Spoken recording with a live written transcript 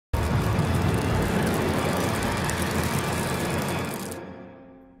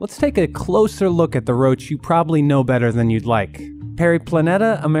Let's take a closer look at the roach you probably know better than you'd like.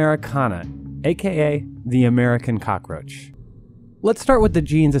 Periplaneta americana, aka the American cockroach. Let's start with the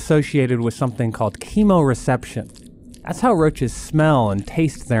genes associated with something called chemoreception. That's how roaches smell and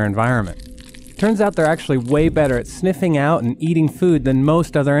taste their environment. Turns out they're actually way better at sniffing out and eating food than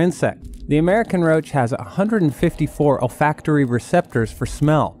most other insects. The American roach has 154 olfactory receptors for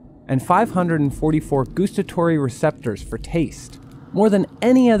smell and 544 gustatory receptors for taste, more than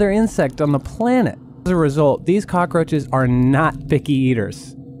any other insect on the planet. As a result, these cockroaches are not picky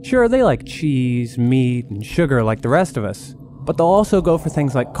eaters. Sure, they like cheese, meat, and sugar like the rest of us, but they'll also go for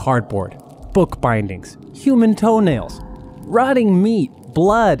things like cardboard, book bindings, human toenails, rotting meat,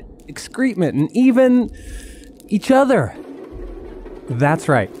 blood, excrement, and even each other. That's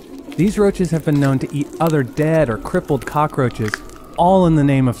right. These roaches have been known to eat other dead or crippled cockroaches, all in the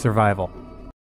name of survival.